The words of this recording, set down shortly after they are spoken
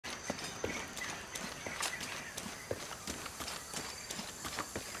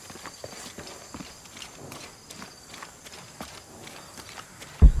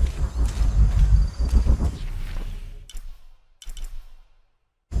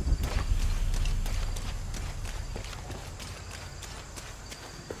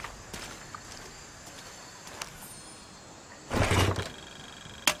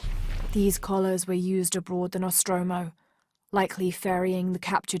These collars were used abroad the Nostromo, likely ferrying the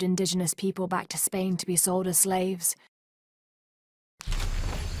captured indigenous people back to Spain to be sold as slaves.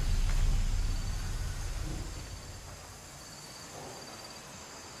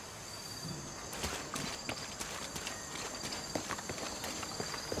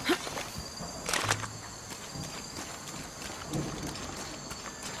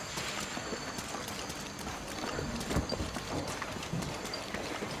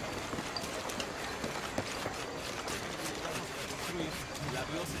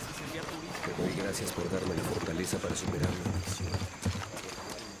 Te doy gracias por darme la fortaleza para superar la adicción.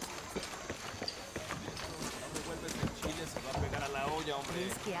 Chile se va a pegar a la olla, hombre.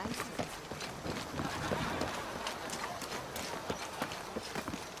 ¿Crees que hay?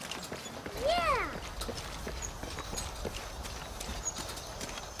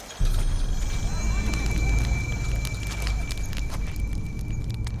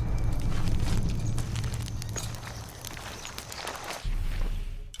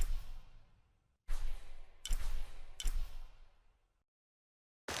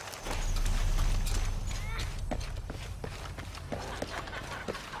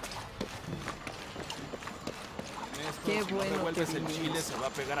 Qué Si no bueno revuelves que el vinimos. chile se va a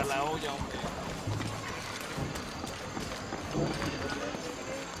pegar a la olla, hombre.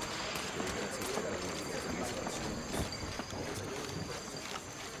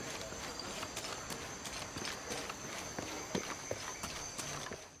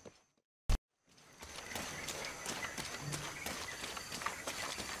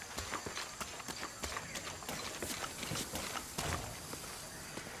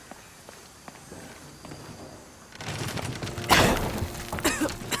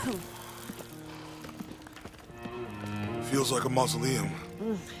 Feels like a mausoleum.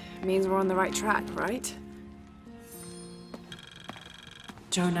 Means we're on the right track, right?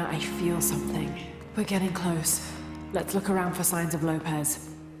 Jonah, I feel something. We're getting close. Let's look around for signs of Lopez.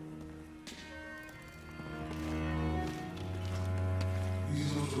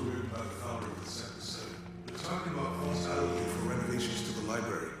 These notes were written by the founder of the Sector 7. They're talking about funds allocated for renovations to the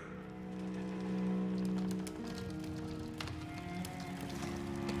library.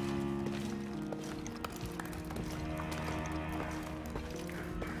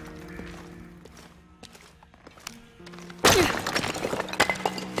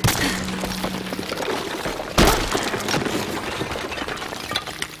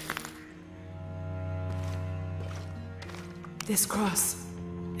 This cross,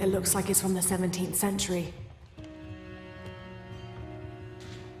 it looks like it's from the 17th century.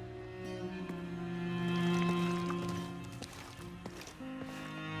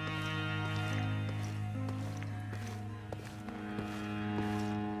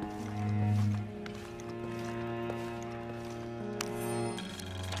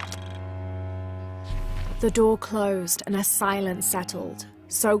 The door closed and a silence settled,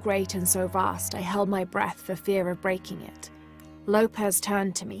 so great and so vast I held my breath for fear of breaking it. Lopez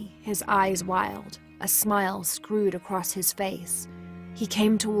turned to me, his eyes wild, a smile screwed across his face. He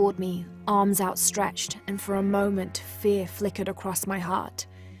came toward me, arms outstretched, and for a moment fear flickered across my heart.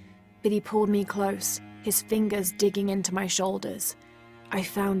 But he pulled me close, his fingers digging into my shoulders. I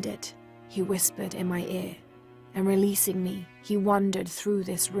found it, he whispered in my ear, and releasing me, he wandered through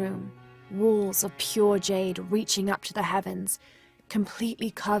this room. Walls of pure jade reaching up to the heavens,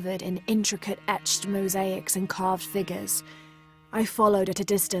 completely covered in intricate etched mosaics and carved figures. I followed at a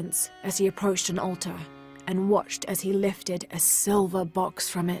distance as he approached an altar, and watched as he lifted a silver box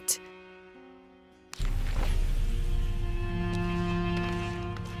from it.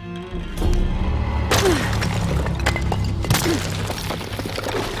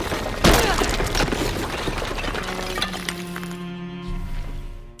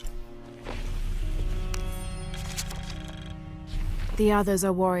 The others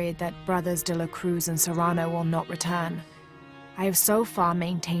are worried that Brothers de la Cruz and Serrano will not return. I have so far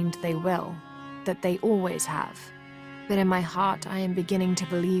maintained they will, that they always have. But in my heart, I am beginning to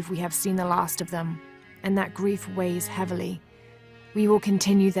believe we have seen the last of them, and that grief weighs heavily. We will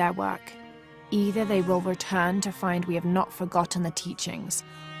continue their work. Either they will return to find we have not forgotten the teachings,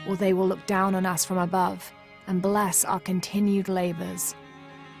 or they will look down on us from above and bless our continued labors.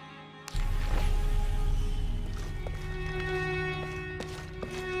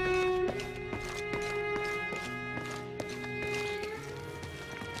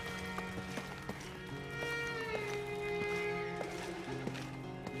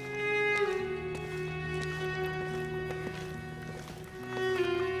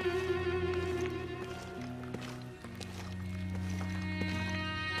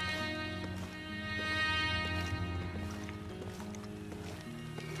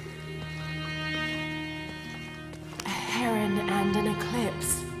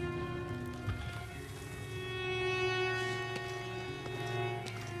 lips.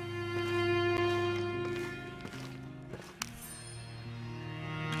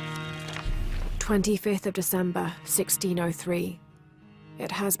 "25th of December, 1603.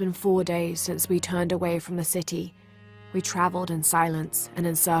 It has been 4 days since we turned away from the city. We traveled in silence and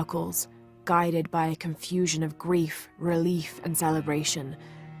in circles, guided by a confusion of grief, relief, and celebration.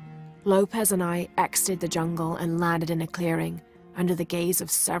 Lopez and I exited the jungle and landed in a clearing, under the gaze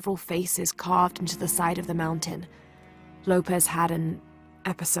of several faces carved into the side of the mountain. Lopez had an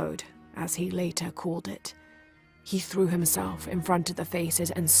episode, as he later called it. He threw himself in front of the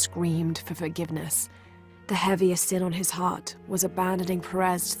faces and screamed for forgiveness. The heaviest sin on his heart was abandoning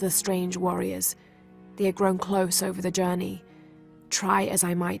Perez to the strange warriors. They had grown close over the journey. Try as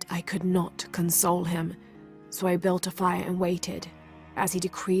I might, I could not console him, so I built a fire and waited, as he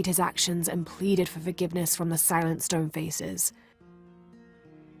decreed his actions and pleaded for forgiveness from the silent stone faces.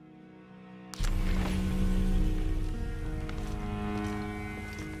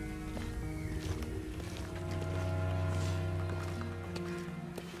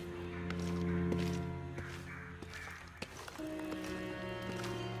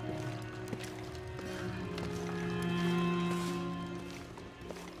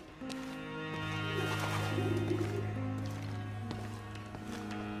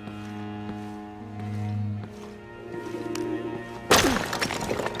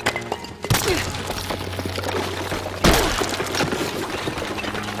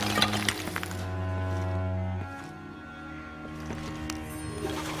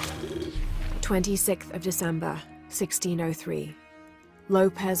 "26th of December, 1603.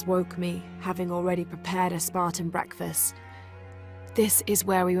 Lopez woke me, having already prepared a Spartan breakfast. This is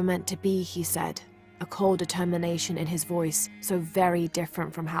where we were meant to be, he said, a cold determination in his voice, so very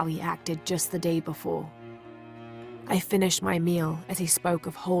different from how he acted just the day before. I finished my meal as he spoke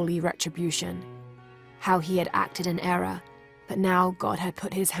of holy retribution, how he had acted in error, but now God had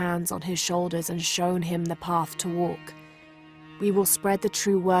put his hands on his shoulders and shown him the path to walk. We will spread the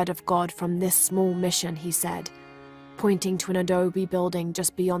true word of God from this small mission, he said, pointing to an adobe building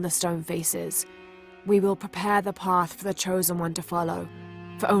just beyond the stone faces. We will prepare the path for the chosen one to follow,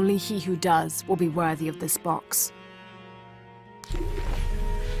 for only he who does will be worthy of this box.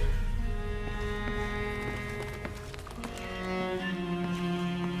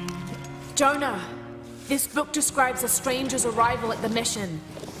 Jonah! This book describes a stranger's arrival at the mission.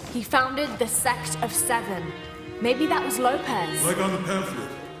 He founded the Sect of Seven. Maybe that was Lopez. Like on the pamphlet.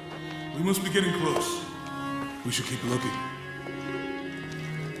 We must be getting close. We should keep looking.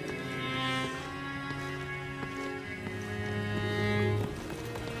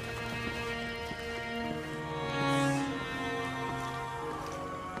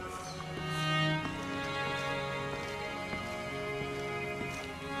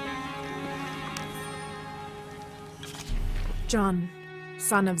 John,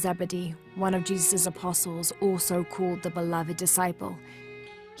 son of Zebedee, one of Jesus' apostles, also called the beloved disciple.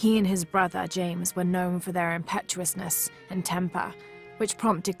 He and his brother James were known for their impetuousness and temper, which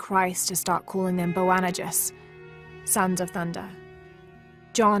prompted Christ to start calling them Boanerges, sons of thunder.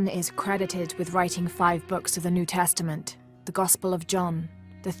 John is credited with writing 5 books of the New Testament, the Gospel of John,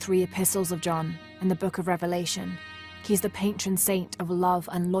 the 3 epistles of John, and the Book of Revelation. He's the patron saint of love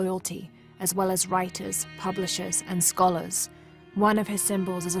and loyalty, as well as writers, publishers, and scholars. One of his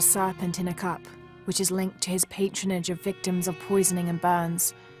symbols is a serpent in a cup, which is linked to his patronage of victims of poisoning and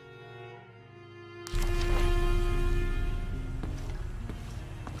burns.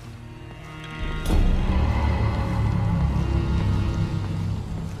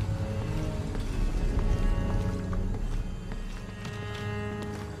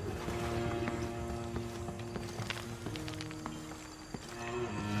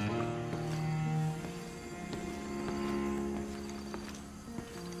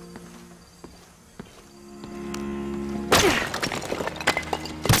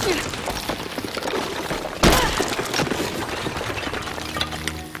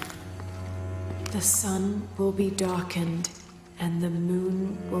 The sun will be darkened, and the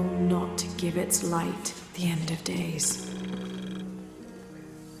moon will not give its light the end of days.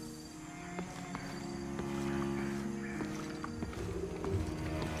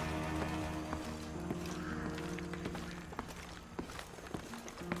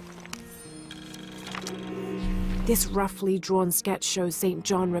 This roughly drawn sketch shows St.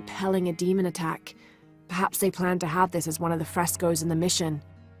 John repelling a demon attack. Perhaps they plan to have this as one of the frescoes in the mission.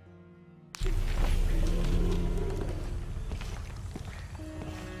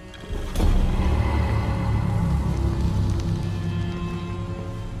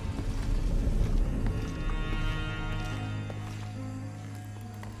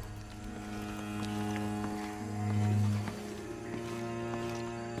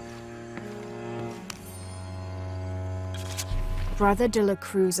 Brother de la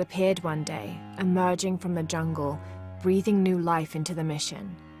Cruz appeared one day, emerging from the jungle, breathing new life into the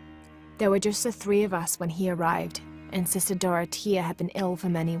mission. There were just the three of us when he arrived, and Sister Dorothea had been ill for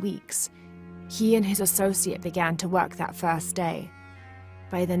many weeks. He and his associate began to work that first day.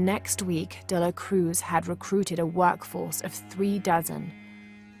 By the next week, de la Cruz had recruited a workforce of 36.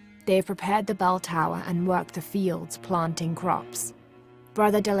 They prepared the bell tower and worked the fields, planting crops.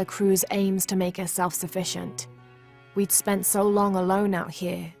 Brother de la Cruz aims to make us self-sufficient. We'd spent so long alone out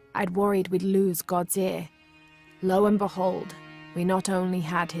here, I'd worried we'd lose God's ear. Lo and behold, we not only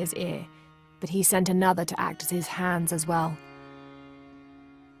had his ear, but he sent another to act as his hands as well.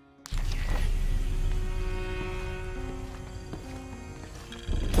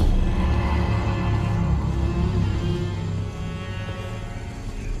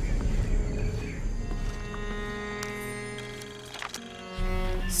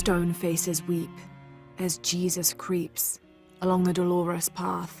 Stone faces weep as Jesus creeps along the dolorous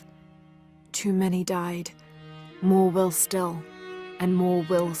path. Too many died. More will still, and more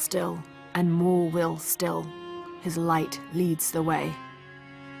will still, and more will still. His light leads the way.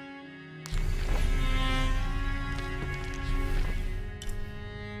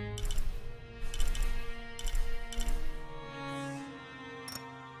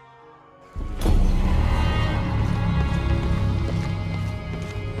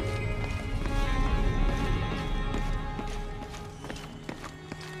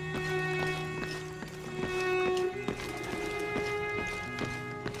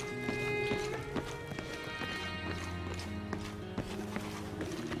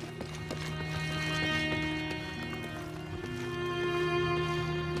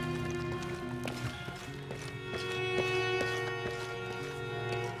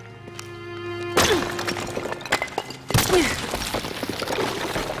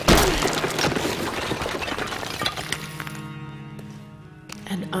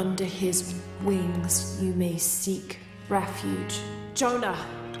 And under his wings you may seek refuge. Jonah,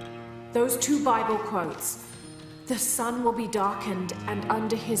 those 2 Bible quotes. The sun will be darkened, and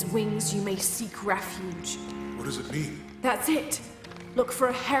under his wings you may seek refuge. What does it mean? That's it. Look for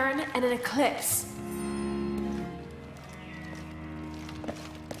a heron and an eclipse.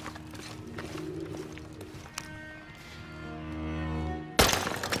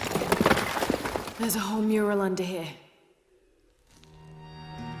 There's a whole mural under here.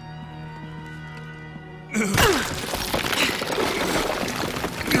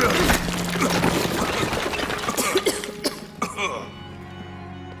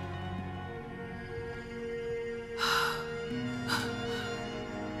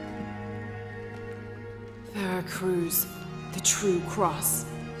 Veracruz, the true cross.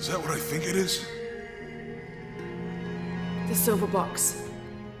 Is that what I think it is? The silver box.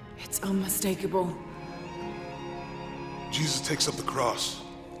 It's unmistakable. Jesus takes up the cross.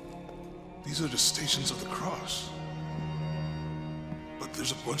 These are the stations of the cross. But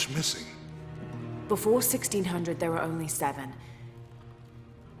there's a bunch missing. Before 1600, there were only 7.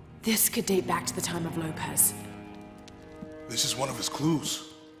 This could date back to the time of Lopez. This is one of his clues.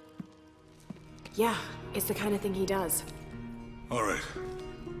 Yeah, it's the kind of thing he does. All right.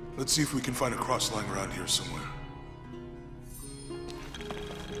 Let's see if we can find a cross lying around here somewhere.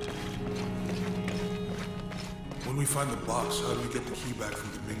 When we find the box, how do we get the key back from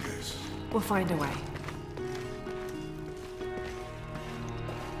Dominguez? We'll find a way.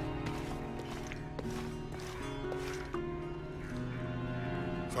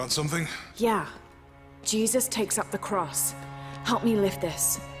 Found something? Yeah. Jesus takes up the cross. Help me lift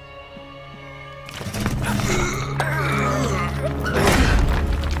this.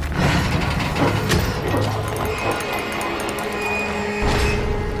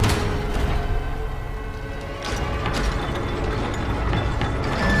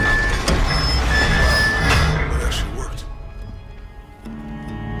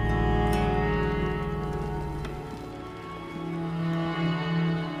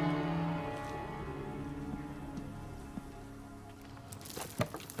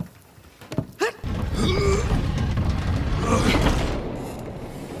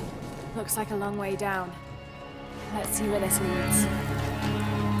 Looks like a long way down. Let's see where this leads.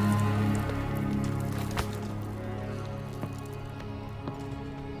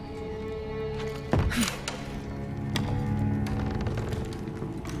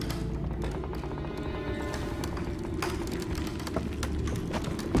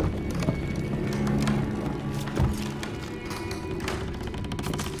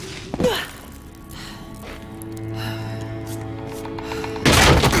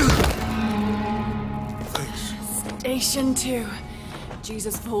 Station 2.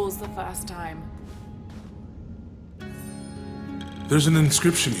 Jesus falls the first time. There's an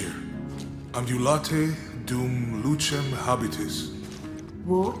inscription here. Ambulate dum lucem habitis.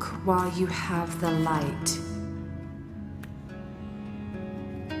 Walk while you have the light.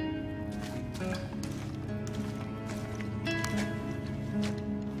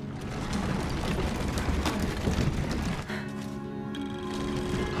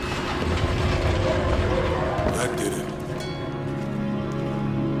 That did it.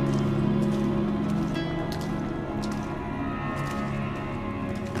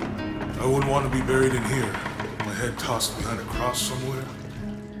 I wouldn't want to be buried in here. My head tossed behind a cross somewhere.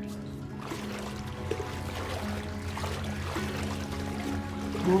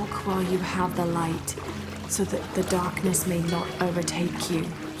 Walk while you have the light, so that the darkness may not overtake you,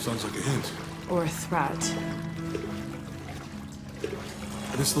 Sounds like a hint. or a threat.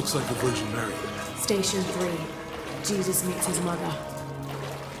 This looks like the Virgin Mary. Station 3. Jesus meets his mother.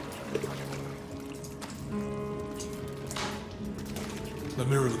 The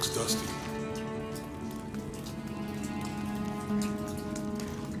mirror looks dusty.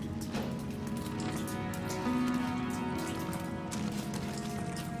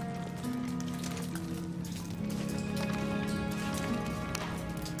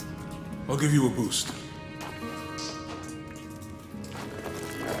 I'll give you a boost.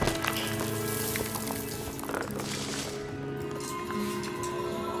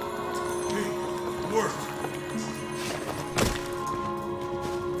 Hey, it worked.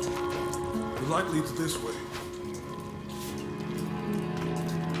 The light leads this way.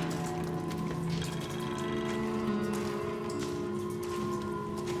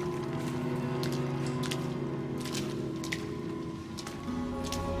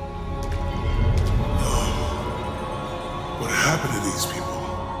 What happened to these people?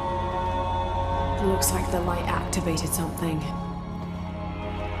 It looks like the light activated something.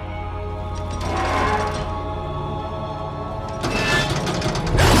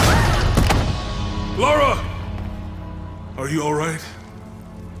 Laura! Are you all right?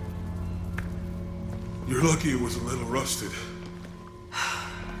 You're lucky it was a little rusted.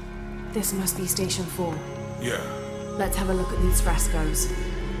 This must be Station 4. Yeah. Let's have a look at these frescoes.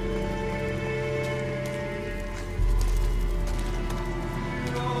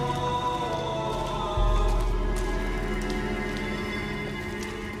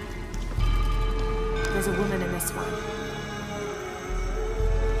 There's a woman in this one.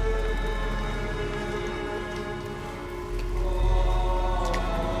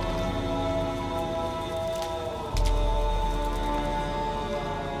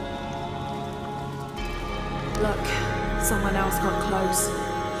 Look, someone else got close.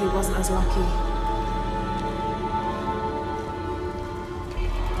 He wasn't as lucky.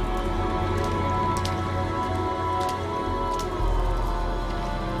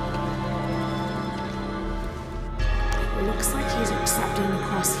 It looks like he's accepting the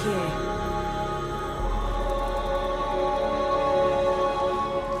cross here.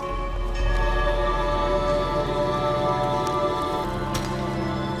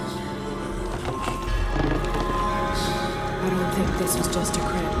 I don't think this was just a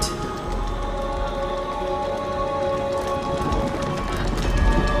crypt.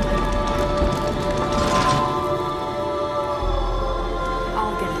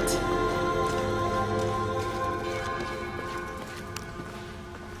 I'll get it.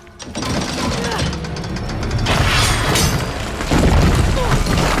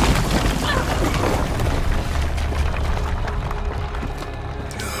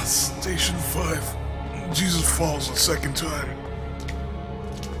 Station 5. Jesus falls a second time.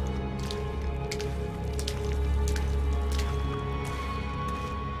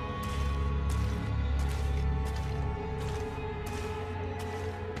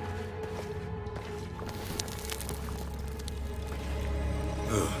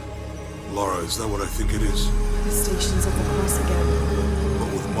 Laura, is that what I think it is? The Stations of the Cross again.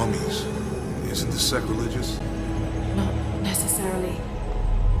 But with mummies. Isn't this sacrilegious? Not necessarily.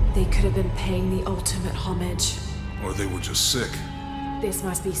 They could have been paying the ultimate homage. Or they were just sick? This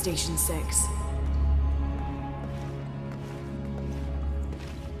must be Station 6.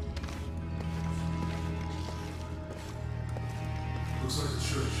 Looks like a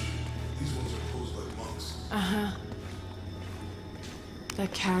church. These ones are closed by monks. Uh-huh. They're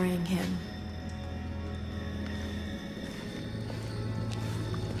carrying him.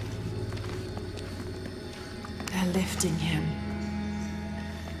 They're lifting him.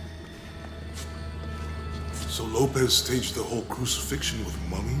 So Lopez staged the whole crucifixion with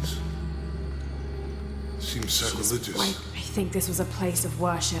mummies? Seems sacrilegious. I think this was a place of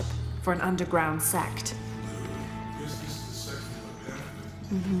worship for an underground sect. Guess this is the sect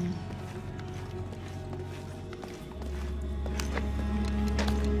from the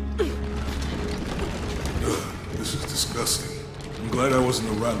This is disgusting. I'm glad I wasn't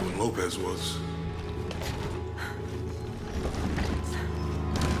around when Lopez was.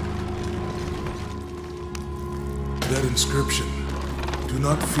 That inscription. Do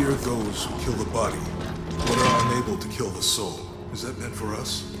not fear those who kill the body, but are unable to kill the soul. Is that meant for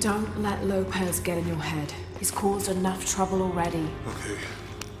us? Don't let Lopez get in your head. He's caused enough trouble already. Okay,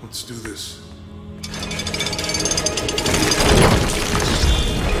 let's do this.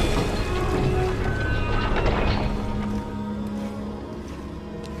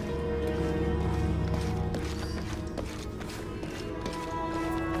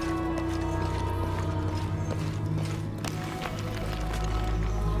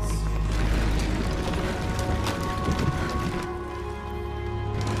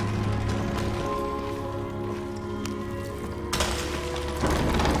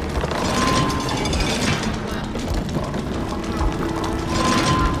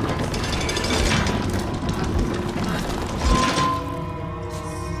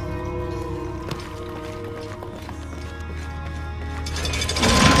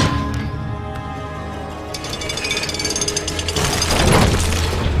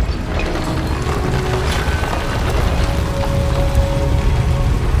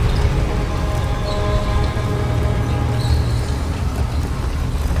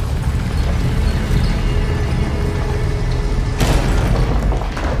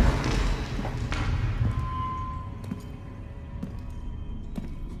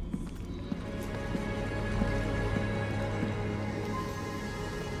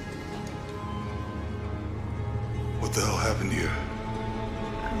 What the hell happened here?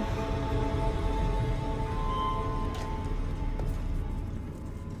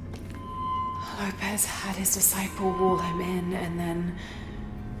 Lopez had his disciple wall him in, and then...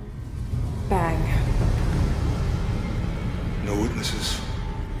 bang. No witnesses?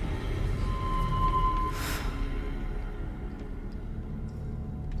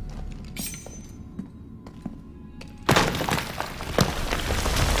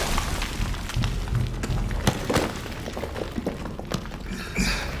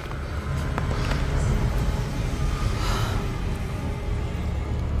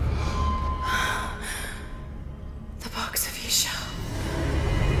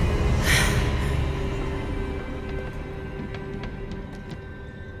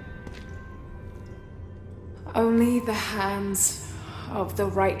 Only the hands of the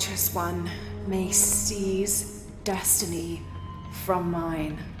Righteous One may seize destiny from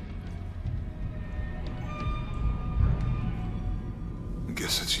mine. I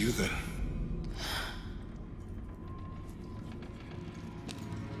guess it's you then.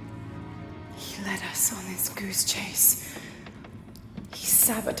 He led us on this goose chase. He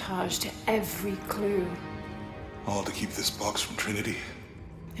sabotaged every clue. All to keep this box from Trinity?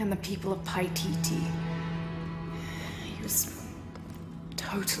 And the people of Paititi. He was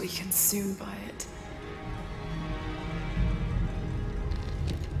totally consumed by it.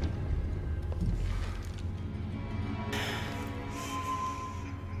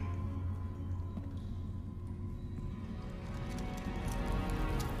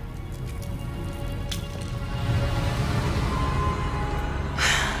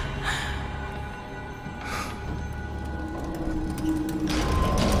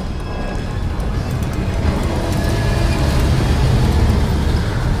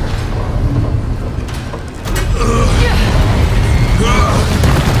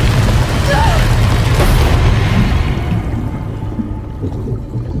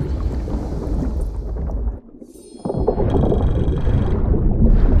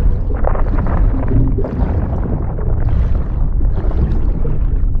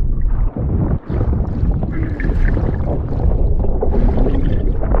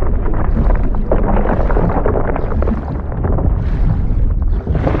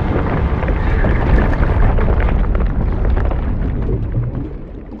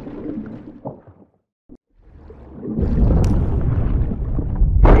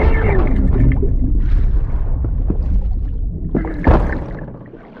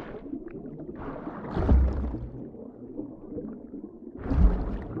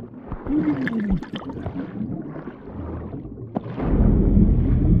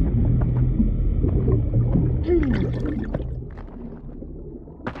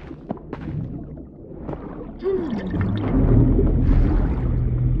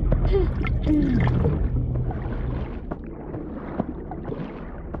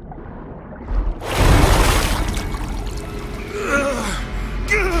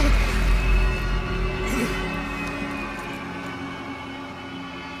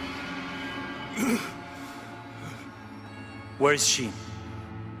 Where is she?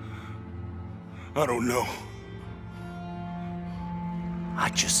 I don't know.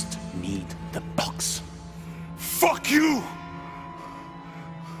 just need the box. Fuck you!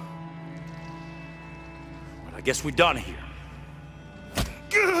 Well, I guess we're done here.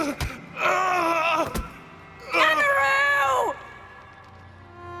 Amaru!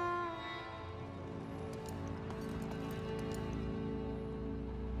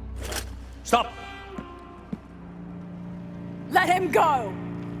 Stop! Let him go!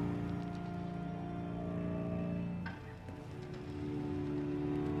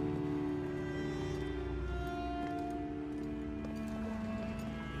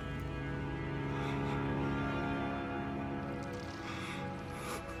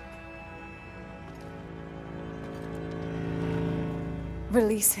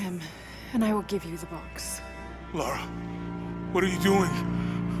 Release him, and I will give you the box. Lara, what are you doing?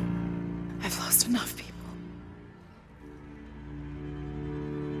 I've lost enough people.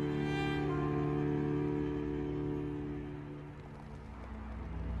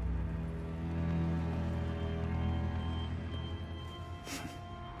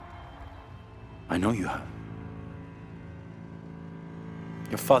 I know you have.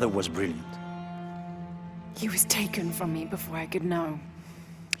 Your father was brilliant. He was taken from me before I could know.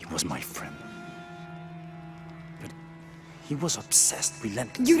 He was my friend. But he was obsessed,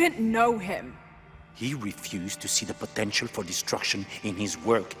 relentless. You didn't know him. He refused to see the potential for destruction in his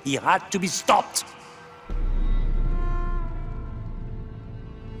work. He had to be stopped.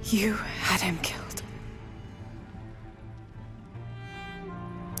 You had him killed.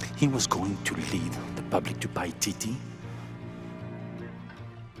 He was going to lead the public to Paititi.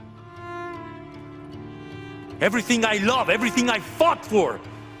 Everything I love, everything I fought for.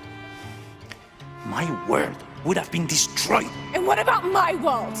 My world would have been destroyed. And what about my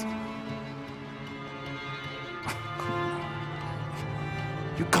world?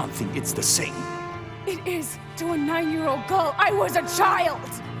 You can't think it's the same. It is to a 9-year-old girl. I was a child.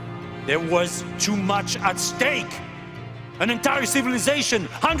 There was too much at stake. An entire civilization,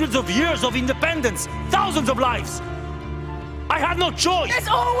 hundreds of years of independence, thousands of lives. I had no choice. There's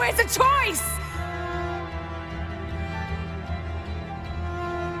always a choice.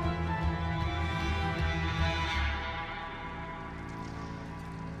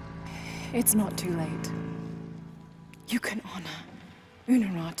 It's not too late. You can honor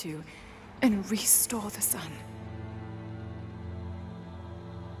Unuratu and restore the sun.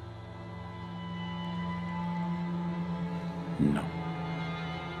 No.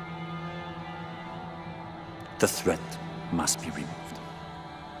 The threat must be removed.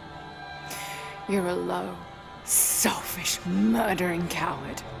 You're a low, selfish, murdering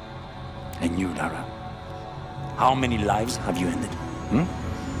coward. And you, Lara? How many lives have you ended?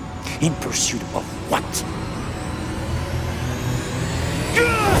 In pursuit of what?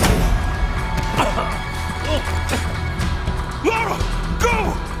 Lara,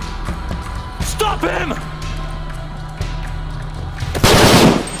 go! Stop him!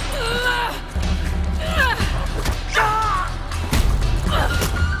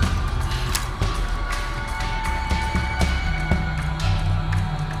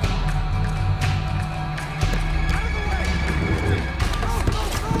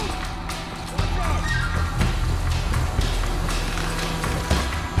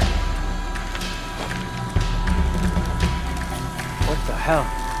 What the hell?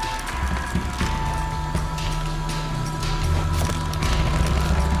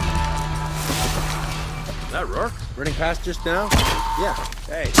 Is that Rourke? Running past just now? Yeah.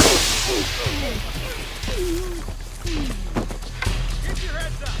 Hey. Keep your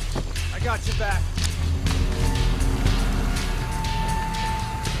heads up. I got your back.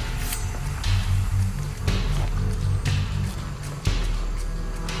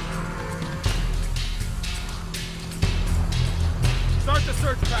 Start the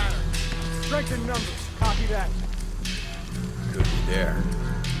search pattern. Strength in numbers. Copy that. Could be there.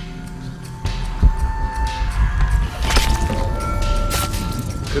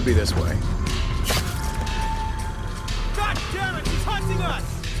 Could be this way. God damn it! He's hunting us!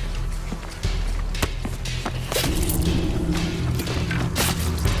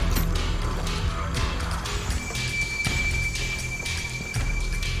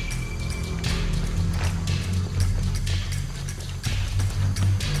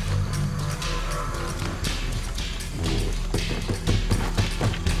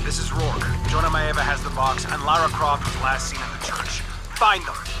 This is Rourke. Jonah Maeva has the box, and Lara Croft was last seen in the church. Find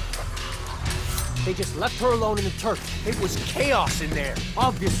them! They just left her alone in the turf. It was chaos in there,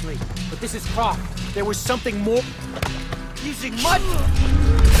 obviously. But this is Croft. There was something more... Using mud!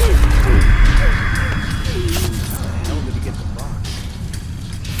 How did he get the box?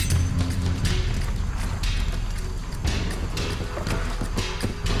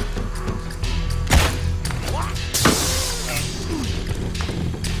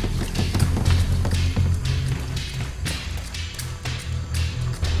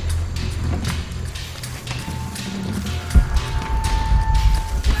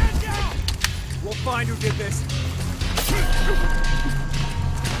 find who did this.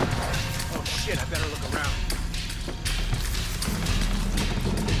 Oh shit, I better look around.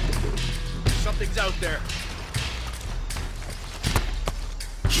 Something's out there.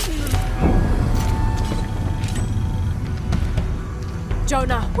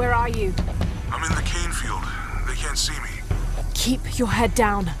 Jonah, where are you? I'm in the cane field. They can't see me. Keep your head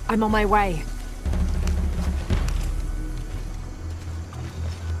down. I'm on my way.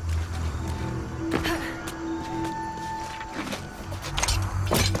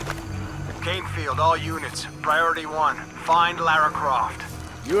 Cane field, all units. Priority 1. Find Lara Croft.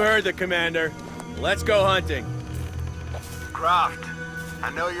 You heard the commander. Let's go hunting. Croft, I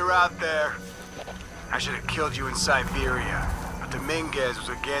know you're out there. I should have killed you in Siberia, but Dominguez was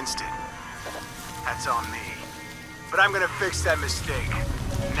against it. That's on me. But I'm gonna fix that mistake.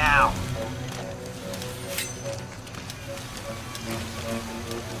 Now.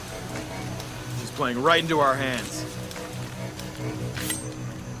 He's playing right into our hands.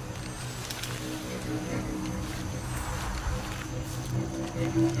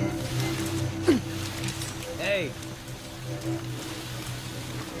 Hey.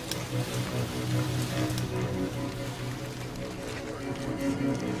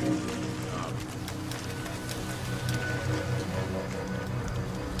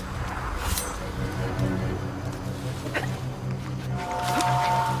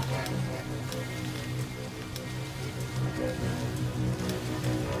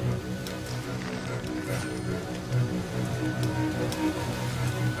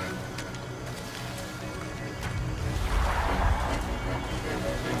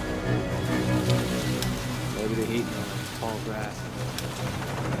 Maybe they're eating on the tall grass.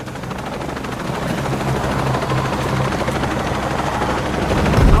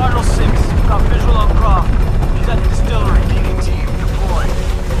 Cardinal 6, got visual on Croft. He's at the distillery. Beacon team, deploy.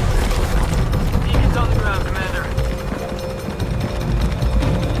 Beacon's on the ground, Commander.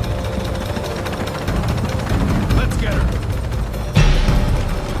 Let's get her.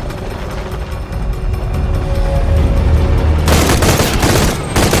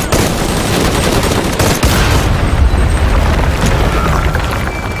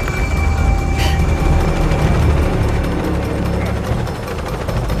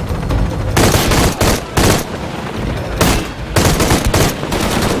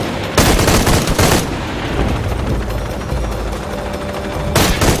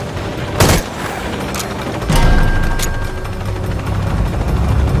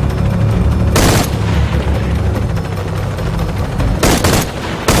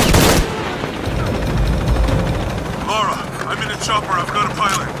 Lara, I'm in a chopper. I've got a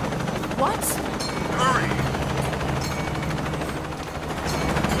pilot. What? Hurry!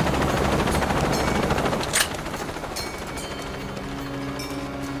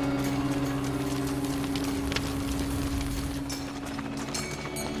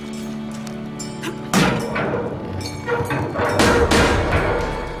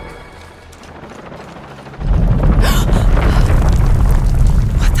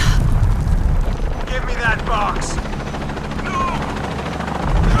 Give me that box.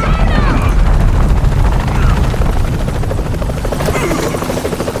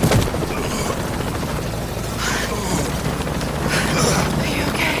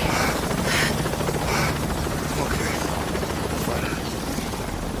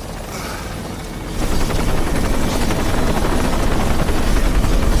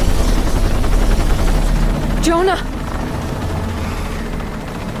 Jonah!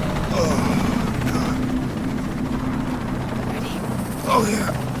 Oh,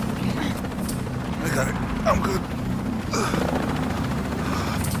 yeah. I got it. I'm good.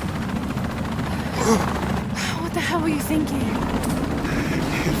 What the hell were you thinking?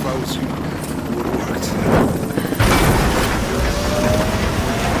 If I was you, it would have worked.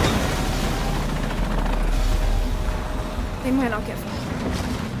 They might not get far.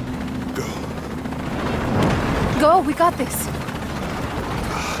 Go. Go, we got this.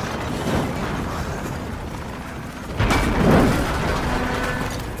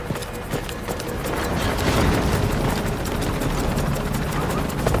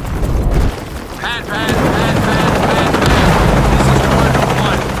 Pad, pad, pad, pad, pad, pad. This is Cardinal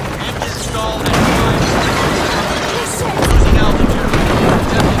 1. Engine stall and climb. Losing altitude.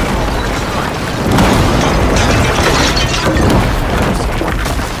 Definitely forward strike.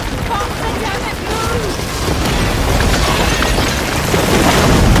 Damn it, move!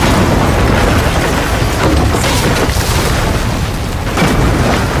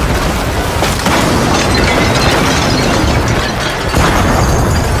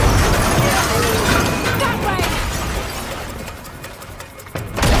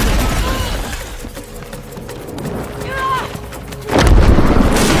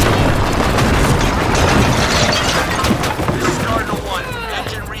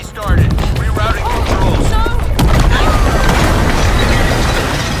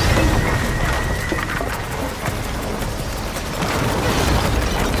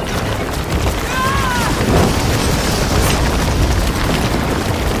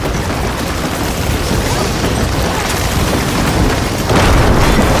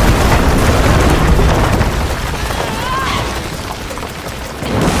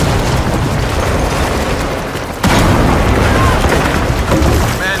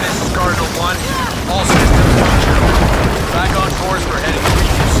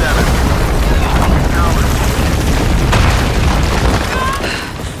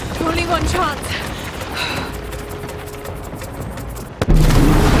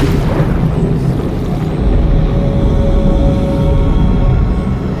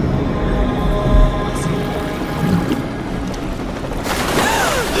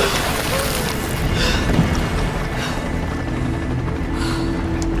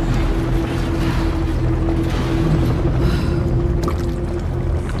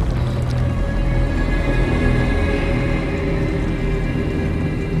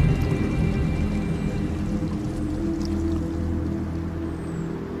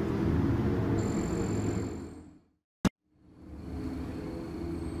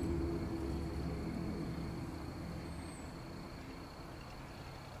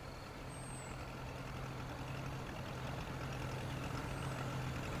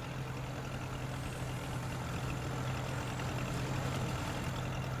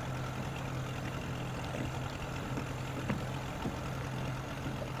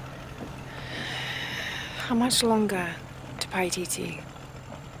 How much longer to Paititi?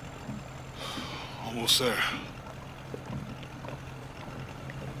 Almost there.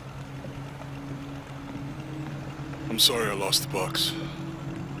 I'm sorry I lost the box.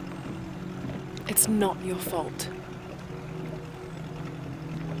 It's not your fault.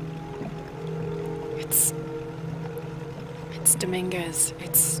 It's Dominguez.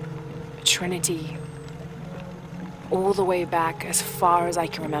 It's Trinity. All the way back, as far as I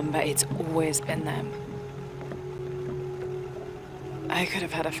can remember, it's always been them. I could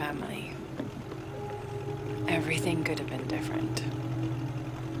have had a family. Everything could have been different.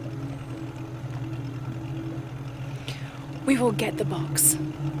 We will get the box,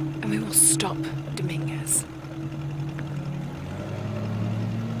 and we will stop Dominguez.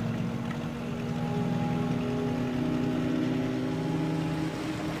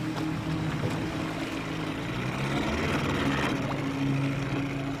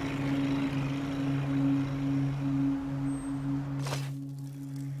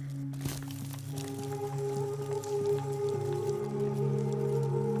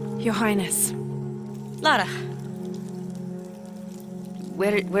 Your Highness. Lara.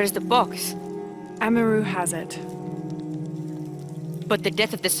 Where's the box? Amaru has it. But the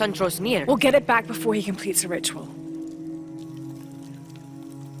death of the sun draws near. We'll get it back before he completes the ritual.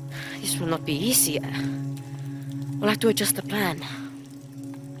 This will not be easy. We'll have to adjust the plan.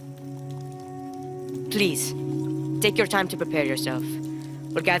 Please, take your time to prepare yourself.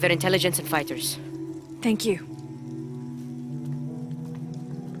 We'll gather intelligence and fighters. Thank you.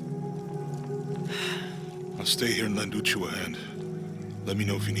 I'll stay here and lend Uchu a hand. Let me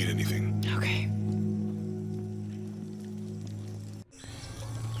know if you need anything. Okay.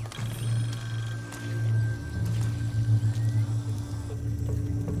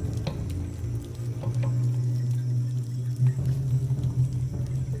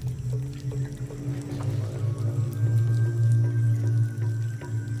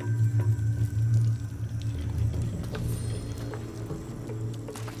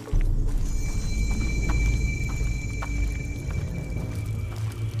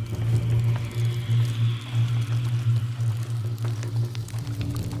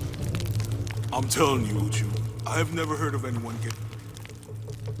 I'm telling you, Uchu, I've never heard of anyone get...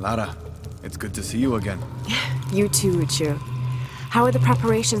 Lara, it's good to see you again. You too, Uchu. How are the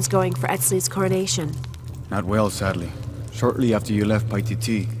preparations going for Etzli's coronation? Not well, sadly. Shortly after you left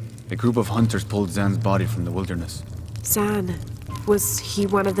Paititi, a group of hunters pulled Zan's body from the wilderness. Zan, was he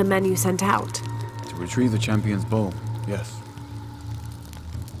one of the men you sent out? To retrieve the champion's bow, yes.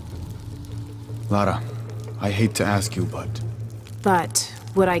 Lara, I hate to ask you, But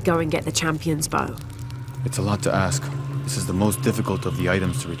would I go and get the champion's bow? It's a lot to ask. This is the most difficult of the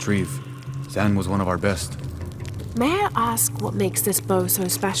items to retrieve. Zan was one of our best. May I ask what makes this bow so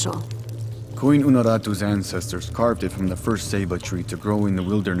special? Queen Unuratu's ancestors carved it from the first ceiba tree to grow in the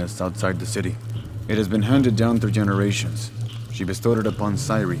wilderness outside the city. It has been handed down through generations. She bestowed it upon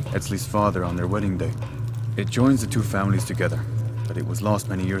Sairi, Etzli's father, on their wedding day. It joins the two families together, but it was lost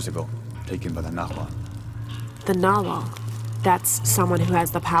many years ago, taken by the Nahual. The Narwhal? That's someone who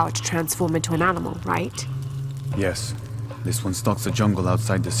has the power to transform into an animal, right? Yes. This one stalks the jungle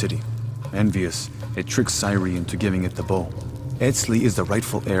outside the city. Envious, it tricks Sairi into giving it the bow. Etzli is the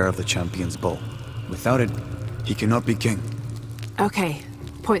rightful heir of the champion's bow. Without it, he cannot be king. Okay,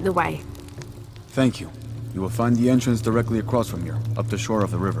 point the way. Thank you. You will find the entrance directly across from here, up the shore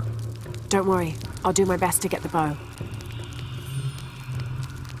of the river. Don't worry, I'll do my best to get the bow.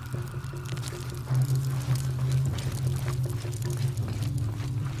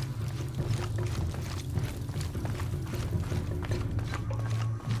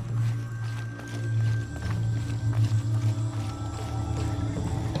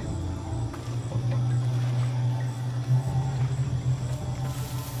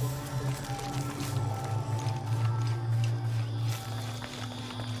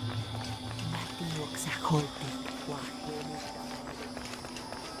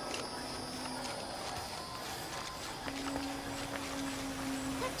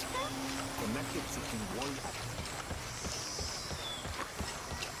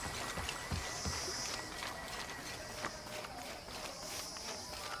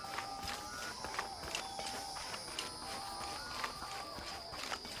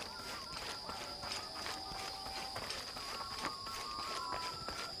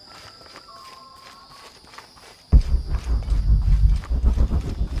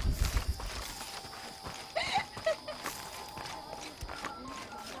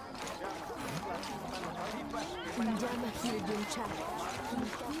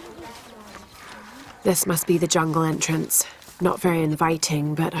 This must be the jungle entrance. Not very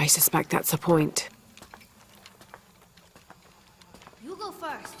inviting, but I suspect that's the point.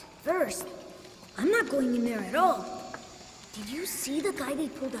 at all. Did you see the guy they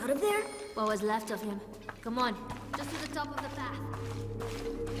pulled out of there? What was left of him. Come on, just to the top of the path.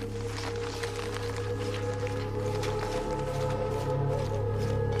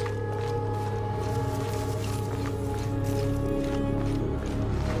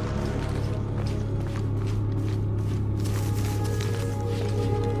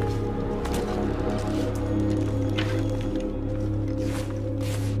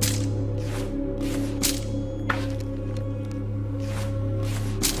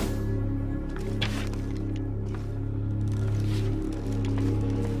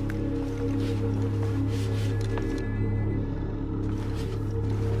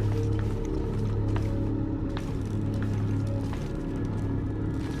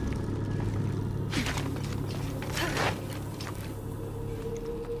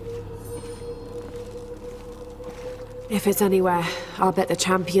 If it's anywhere, I'll bet the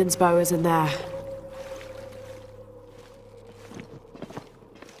champion's bow is in there.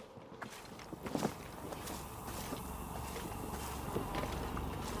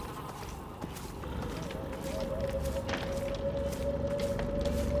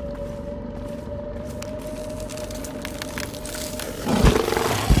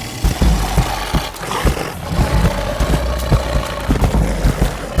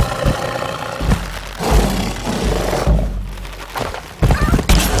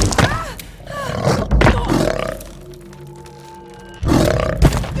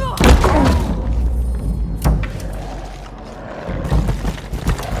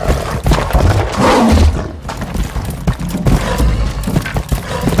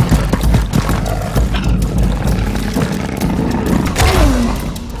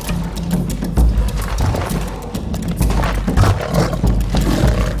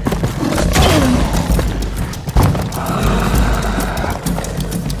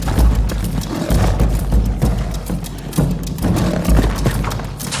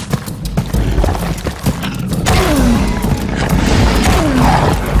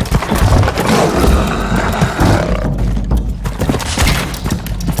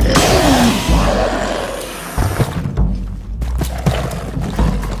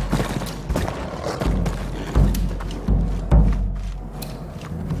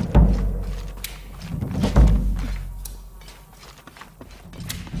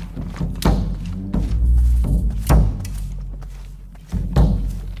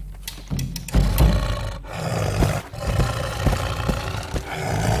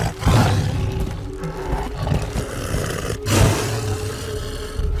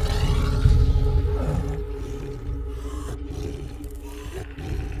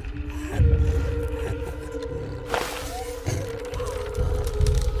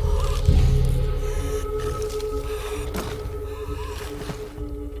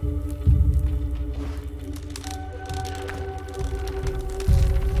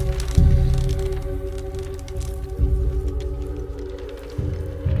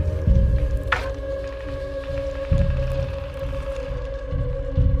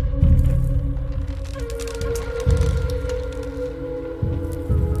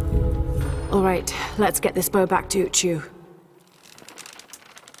 All right, let's get this bow back to Uchu.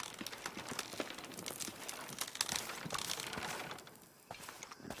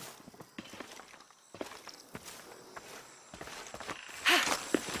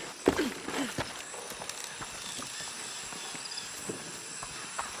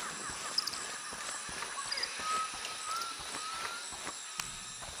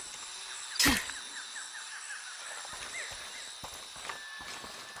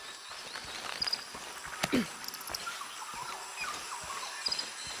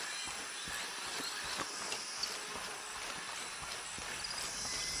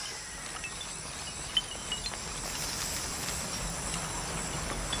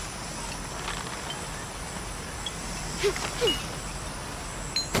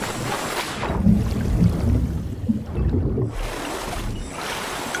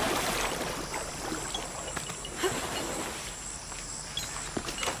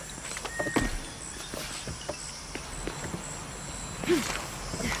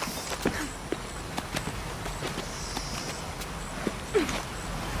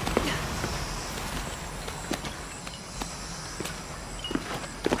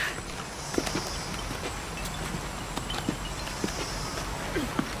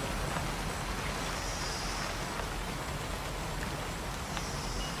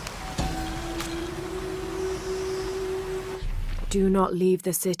 Do not leave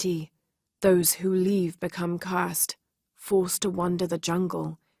the city. Those who leave become cursed, forced to wander the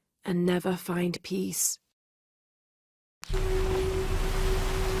jungle, and never find peace.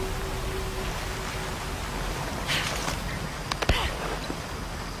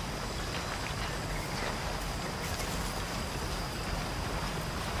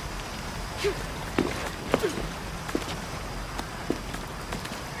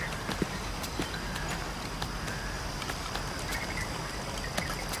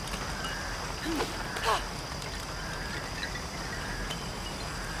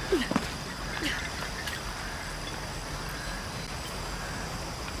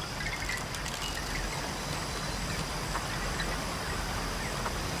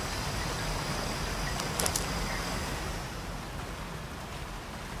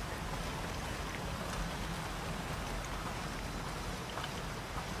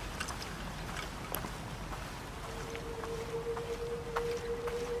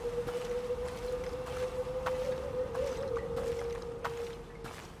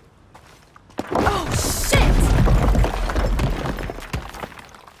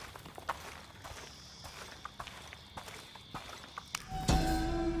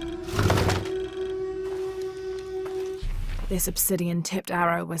 This obsidian-tipped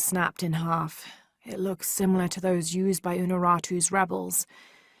arrow was snapped in half. It looks similar to those used by Unuratu's rebels.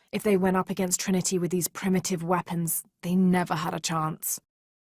 If they went up against Trinity with these primitive weapons, they never had a chance.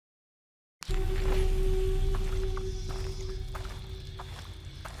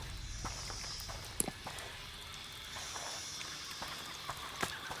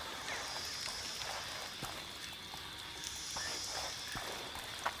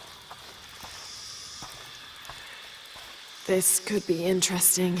 This could be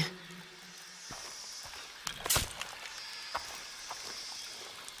interesting.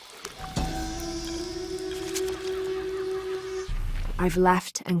 I've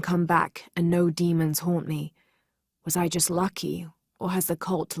left and come back, and no demons haunt me. Was I just lucky, or has the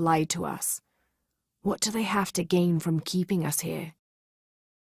cult lied to us? What do they have to gain from keeping us here?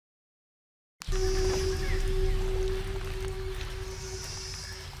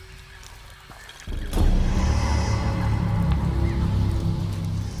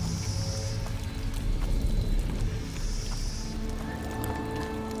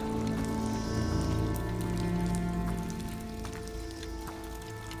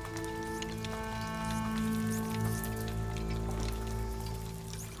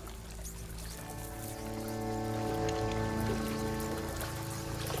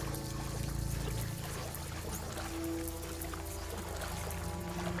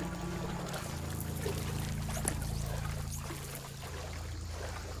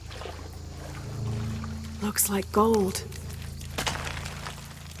 Looks like gold.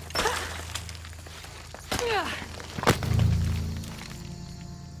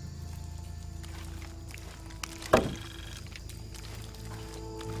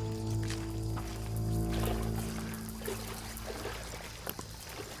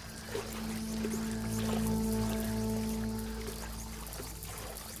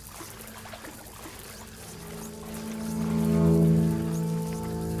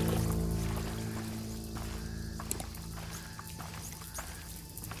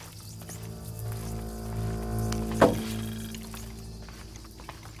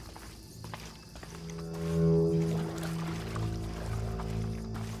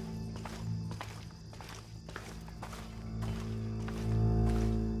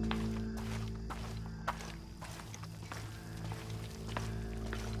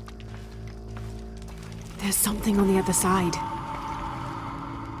 There's something on the other side.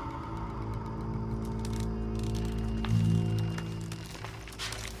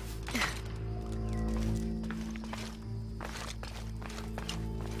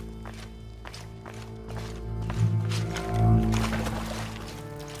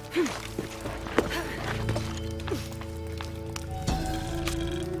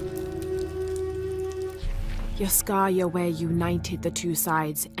 Yaskar Yahweh united the two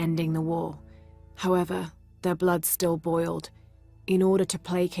sides, ending the war. However, their blood still boiled. In order to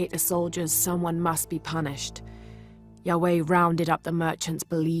placate the soldiers, someone must be punished. Yahweh rounded up the merchants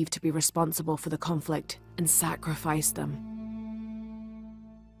believed to be responsible for the conflict and sacrificed them.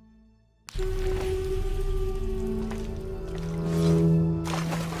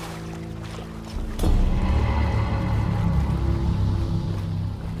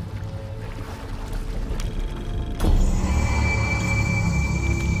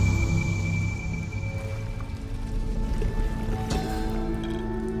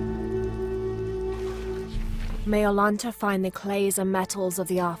 May Olanta find the clays and metals of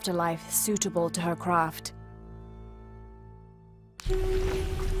the afterlife suitable to her craft.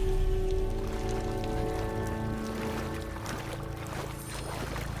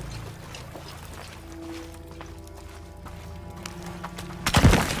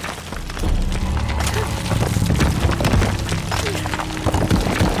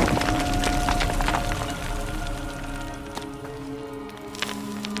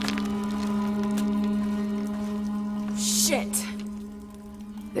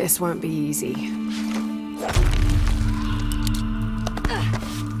 This won't be easy.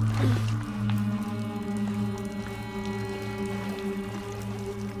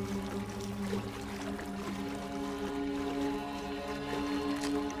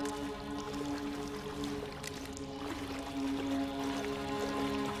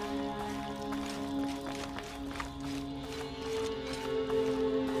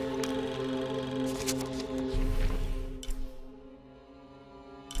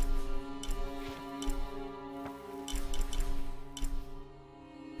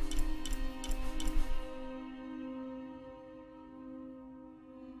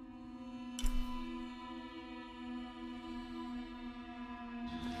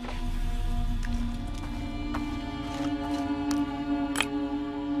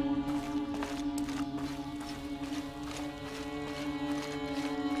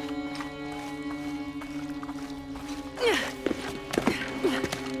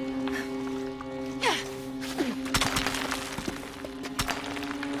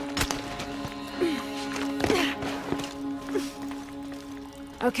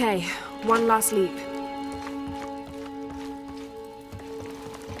 Okay, one last leap.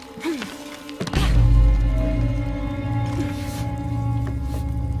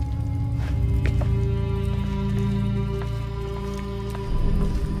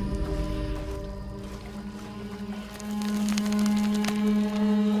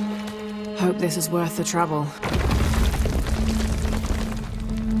 Hope this is worth the trouble.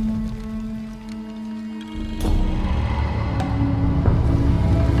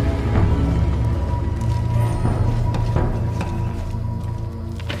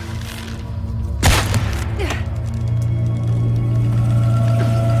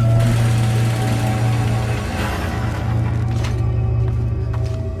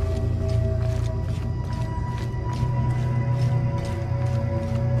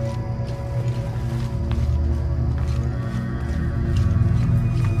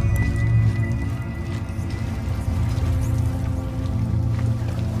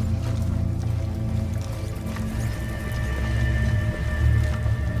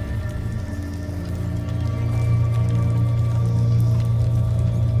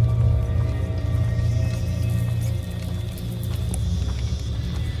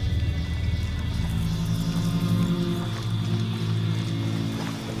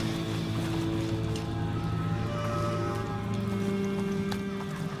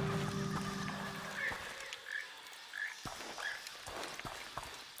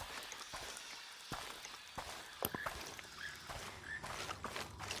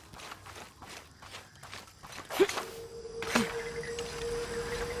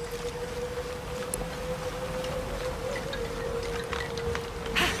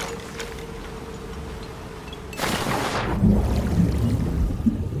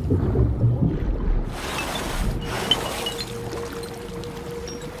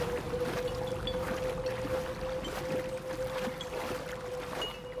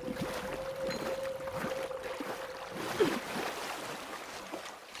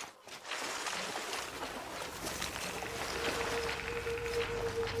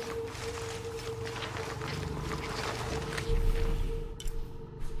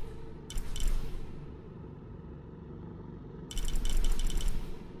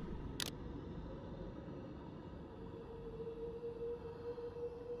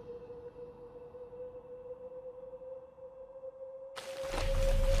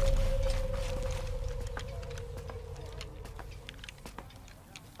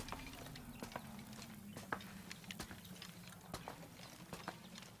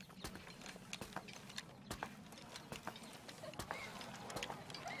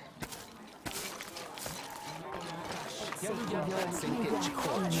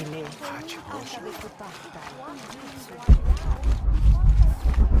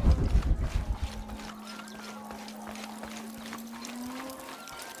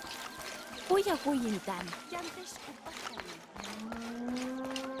 Huya huyintan.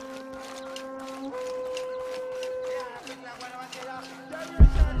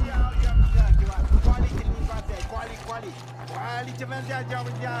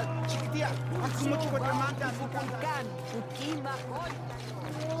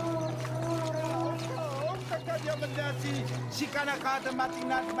 Si kana kata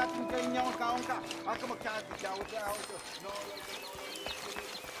mating kainya kaong ka. Ako magkati jauh jauh.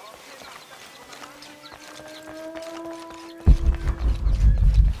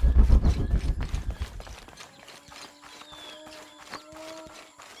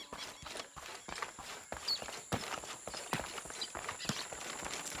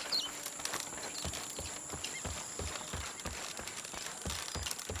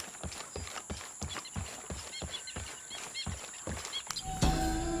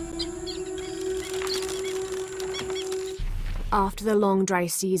 After the long dry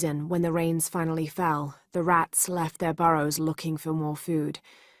season, when the rains finally fell, the rats left their burrows looking for more food.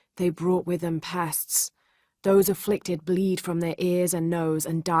 They brought with them pests. Those afflicted bleed from their ears and nose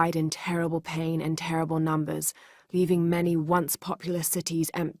and died in terrible pain and terrible numbers, leaving many once populous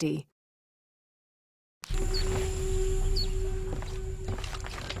cities empty.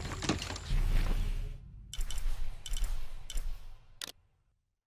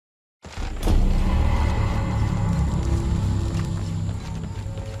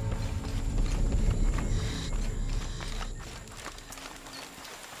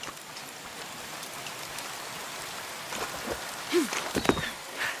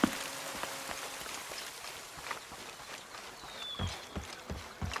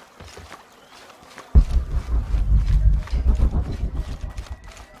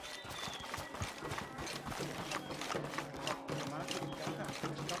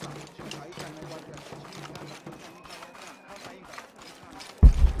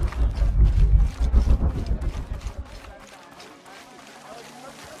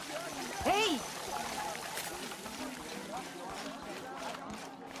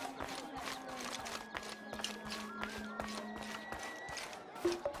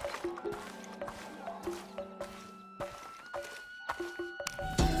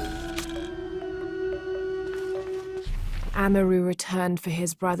 Amaru returned for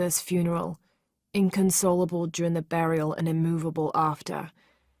his brother's funeral, inconsolable during the burial and immovable after.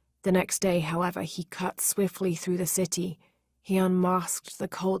 The next day, however, he cut swiftly through the city. He unmasked the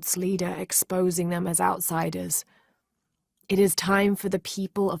cult's leader, exposing them as outsiders. "It is time for the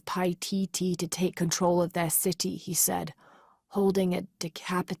people of Paititi to take control of their city," he said, holding a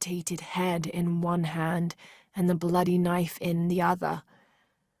decapitated head in one hand and the bloody knife in the other.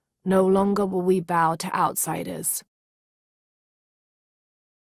 "No longer will we bow to outsiders."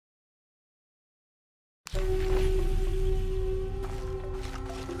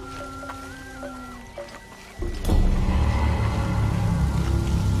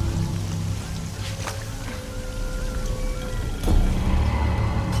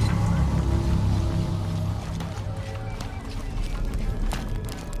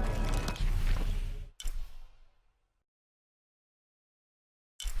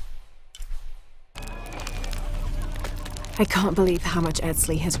 I can't believe how much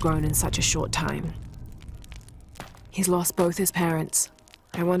Edsli has grown in such a short time. He's lost both his parents.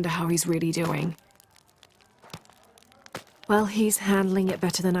 I wonder how he's really doing. Well, he's handling it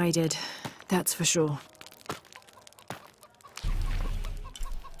better than I did, that's for sure.